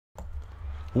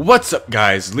What's up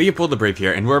guys, Leopold the Brave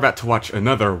here, and we're about to watch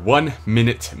another 1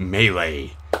 minute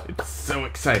melee. It's so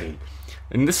exciting.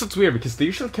 And this is weird because they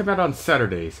usually come out on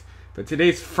Saturdays, but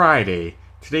today's Friday.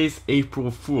 Today's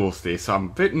April Fool's Day, so I'm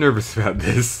a bit nervous about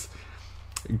this.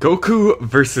 Goku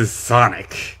versus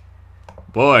Sonic.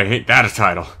 Boy, ain't that a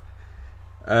title.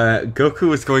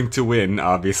 Goku is going to win,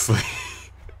 obviously.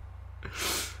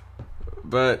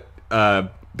 But,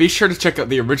 be sure to check out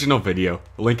the original video.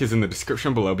 The link is in the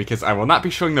description below because I will not be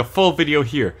showing the full video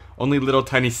here. Only little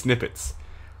tiny snippets.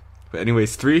 But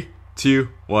anyways, 3, 2,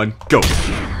 1, go!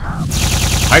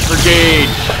 Hyper Gauge!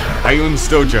 Ayun's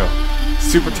Dojo.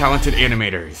 Super talented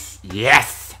animators.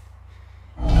 Yes!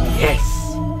 Yes!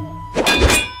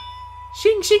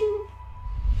 Shing shing!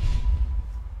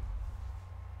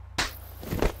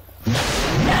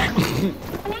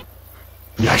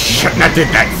 You shouldn't have did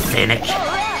that, Sonic!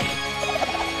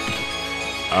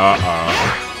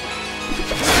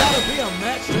 That'll be a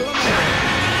match to the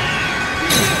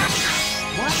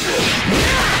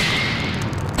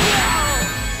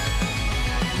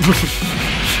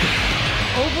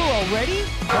Over already?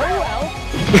 Oh well.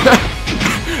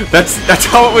 That's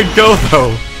how it would go,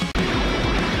 though.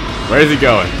 Where is he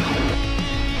going?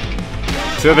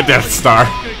 To the Death Star.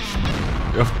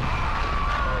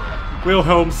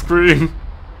 Wilhelm scream.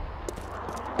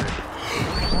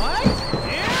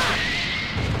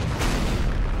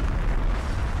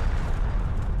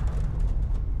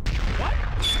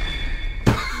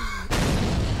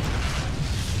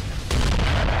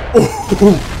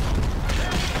 Ooh.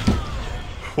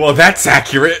 Well, that's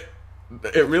accurate.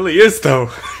 It really is,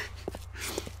 though.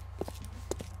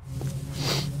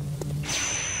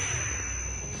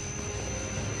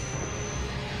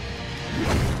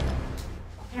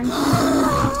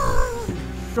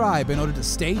 Subscribe in order to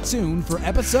stay tuned for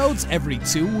episodes every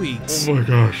 2 weeks. Oh my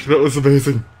gosh, that was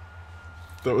amazing.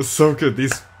 That was so good.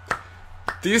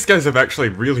 These guys have actually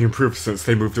really improved since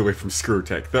they moved away from Screw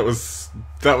Tech. That was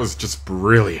just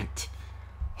brilliant.